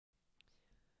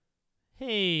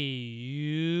Hey,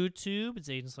 YouTube. It's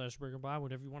Aiden slash Burger Bob,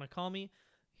 whatever you want to call me.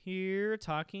 Here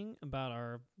talking about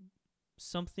our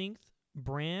something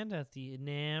brand at the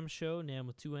NAMM show, NAMM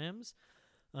with two M's.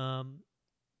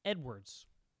 Edwards.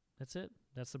 That's it.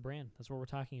 That's the brand. That's what we're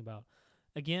talking about.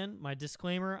 Again, my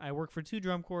disclaimer, I work for two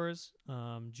drum corps,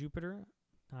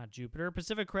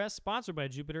 Pacific Crest, sponsored by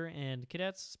Jupiter, and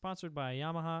Cadets, sponsored by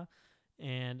Yamaha.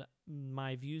 And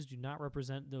my views do not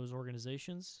represent those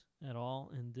organizations at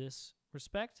all in this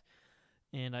respect.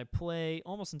 And I play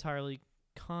almost entirely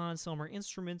Conn-Selmer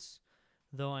instruments,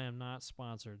 though I am not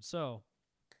sponsored. So,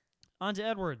 on to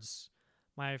Edwards.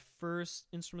 My first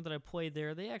instrument that I played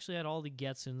there, they actually had all the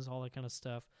Getzens, all that kind of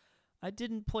stuff. I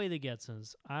didn't play the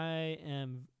Getzens. I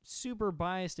am super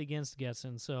biased against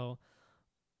Getzens, so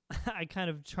I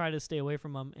kind of try to stay away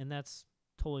from them, and that's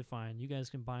totally fine. You guys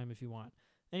can buy them if you want.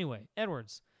 Anyway,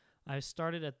 Edwards. I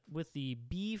started with the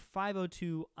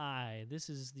B502i. This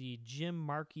is the Jim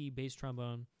Markey bass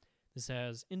trombone. This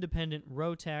has independent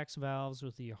Rotax valves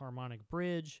with the harmonic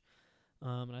bridge.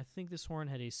 And I think this horn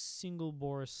had a single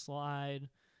bore slide,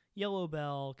 yellow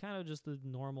bell, kind of just the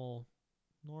normal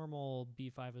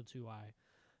B502i.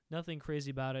 Nothing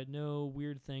crazy about it. No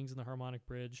weird things in the harmonic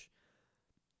bridge.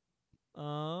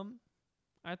 I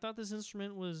thought this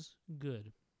instrument was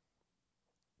good.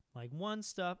 Like one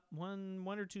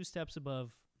or two steps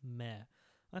above meh.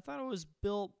 I thought it was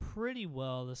built pretty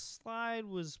well. The slide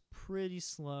was pretty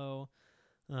slow.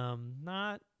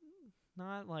 Not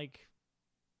like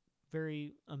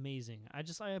very amazing. I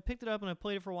picked it up and I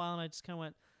played it for a while and I just kind of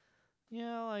went,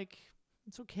 yeah, like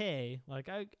it's okay. Like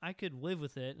I could live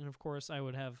with it, and of course I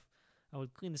would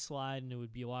clean the slide and it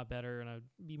would be a lot better and I would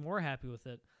be more happy with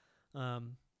it.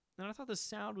 And I thought the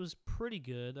sound was pretty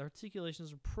good. The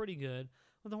articulations were pretty good.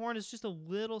 But the horn is just a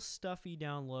little stuffy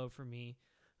down low for me.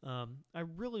 I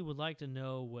really would like to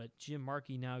know what Jim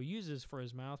Markey now uses for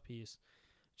his mouthpiece,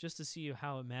 just to see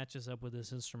how it matches up with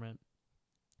this instrument.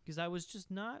 Because I was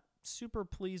just not super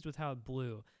pleased with how it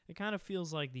blew. It kind of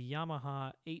feels like the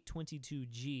Yamaha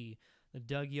 822G, the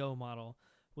Doug Yo model,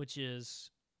 which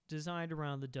is designed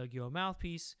around the Doug Yo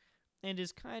mouthpiece and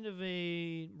is kind of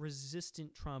a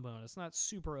resistant trombone. It's not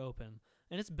super open,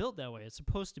 and it's built that way. It's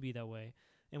supposed to be that way.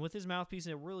 And with his mouthpiece,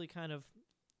 it really kind of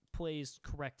plays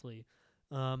correctly.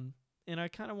 And I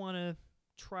kind of want to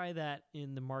try that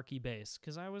in the Markey bass,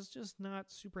 because I was just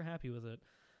not super happy with it.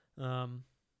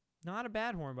 Not a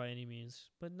bad horn by any means,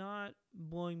 but not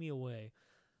blowing me away.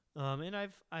 And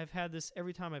I've had this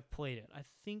every time I've played it. I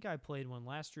think I played one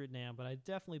last year at NAMM, but I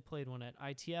definitely played one at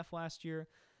ITF last year.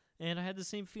 And I had the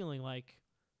same feeling, like,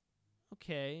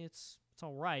 okay, it's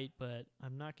all right, but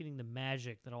I'm not getting the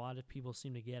magic that a lot of people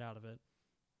seem to get out of it.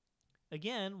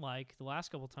 Again, like the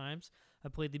last couple times, I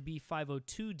played the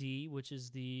B502D,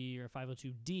 or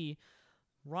 502D,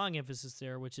 wrong emphasis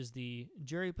there, which is the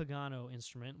Jerry Pagano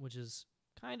instrument, which is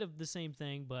kind of the same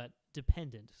thing, but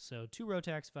dependent. So 2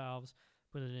 Rotax valves,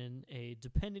 put it in a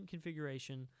dependent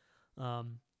configuration.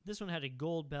 This one had a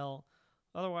gold bell.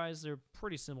 Otherwise, they're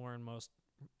pretty similar in most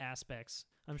aspects.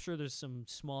 I'm sure there's some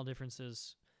small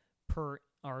differences per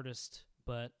artist,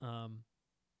 but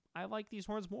I like these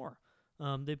horns more.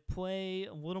 They play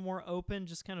a little more open,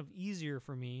 just kind of easier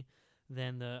for me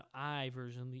than the I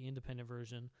version, the independent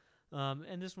version.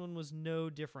 And this one was no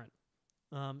different.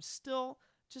 Still,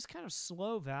 just kind of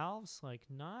slow valves, like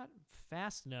not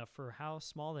fast enough for how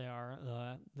small they are.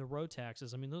 The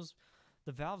Rotaxes, I mean,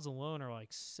 the valves alone are like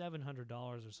 $700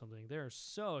 or something. They're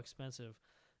so expensive.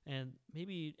 And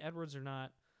maybe Edwards are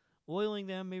not oiling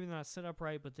them, maybe they're not set up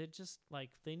right, but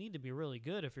they need to be really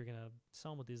good if you're going to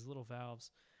sell them with these little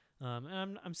valves.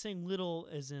 And I'm saying little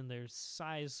as in their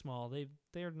size small.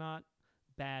 They're not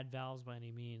bad valves by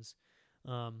any means.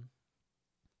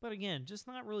 But again, just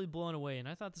not really blown away. And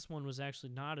I thought this one was actually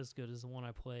not as good as the one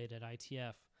I played at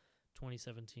ITF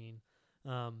 2017.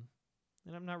 And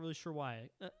I'm not really sure why.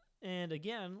 And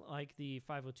again, like the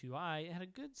 502i, it had a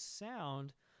good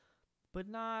sound, but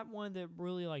not one that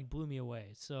really like blew me away.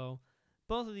 So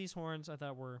both of these horns I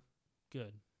thought were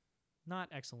good. Not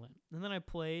excellent. And then I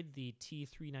played the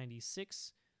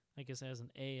T396, I guess it has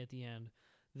an A at the end.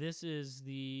 This is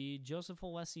the Joseph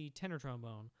Alessi tenor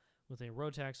trombone with a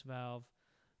Rotax valve,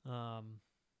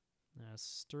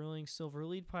 sterling silver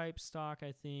lead pipe stock,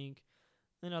 I think,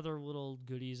 and other little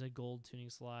goodies, a gold tuning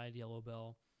slide, yellow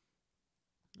bell.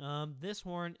 This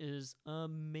horn is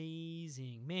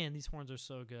amazing. Man, these horns are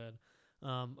so good.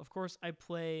 Of course, I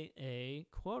play a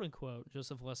quote-unquote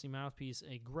Joseph Alessi mouthpiece,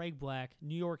 a Greg Black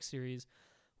New York series,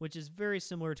 which is very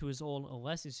similar to his old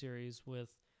Alessi series with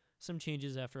some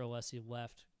changes after Alessi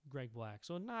left Greg Black.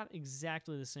 So not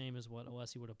exactly the same as what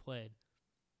Alessi would have played.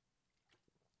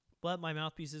 but my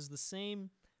mouthpiece is the same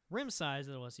rim size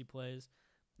that Alessi plays,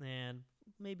 and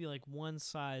maybe like one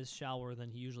size shallower than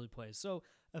he usually plays. So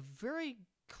a very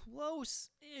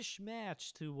close-ish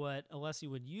match to what Alessi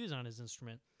would use on his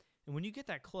instrument. And when you get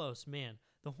that close, man,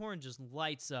 the horn just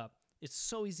lights up. It's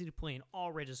so easy to play in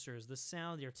all registers. The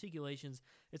sound, the articulations,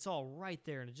 it's all right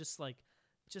there, and it's just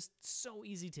so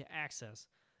easy to access.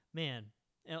 Man,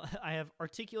 I have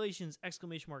articulations,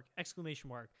 exclamation mark, exclamation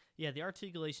mark. Yeah, the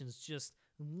articulations just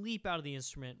leap out of the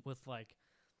instrument with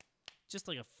just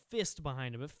like a fist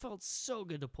behind them. It felt so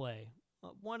good to play.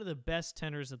 One of the best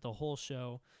tenors at the whole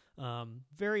show.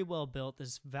 Very well built.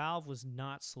 This valve was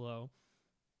not slow.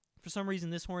 For some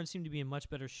reason, this horn seemed to be in much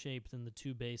better shape than the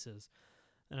two basses.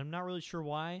 And I'm not really sure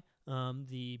why.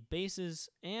 The basses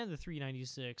and the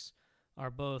 396 are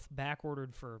both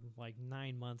back-ordered for like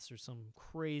 9 months or some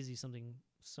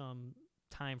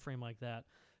time frame like that.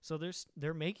 So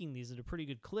they're making these at a pretty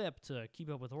good clip to keep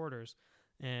up with orders.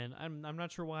 And I'm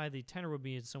not sure why the tenor would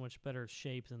be in so much better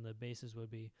shape than the basses would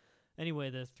be. Anyway,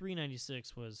 the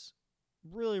 396 was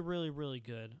really, really, really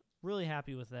good. Really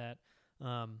happy with that.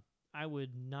 I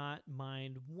would not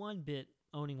mind one bit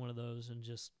owning one of those and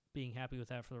just being happy with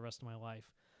that for the rest of my life.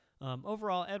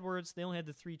 Overall, Edwards, they only had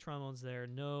the 3 trombones there,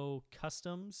 no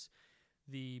customs.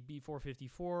 The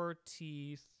B454,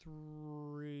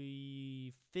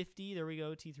 T350, there we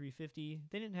go, T350.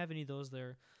 They didn't have any of those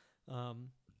there.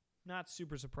 Not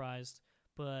super surprised,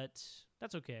 but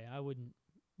that's okay. I don't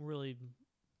really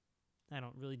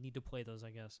need to play those,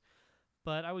 I guess.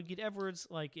 But I would get Edwards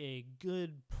like a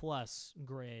good plus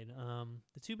grade.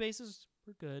 The 2 basses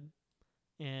were good,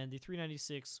 and the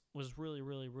 396 was really,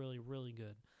 really, really, really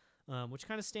good, which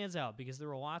kind of stands out because there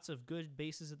were lots of good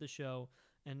basses at the show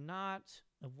and not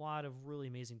a lot of really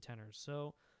amazing tenors.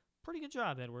 So pretty good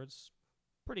job, Edwards.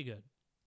 Pretty good.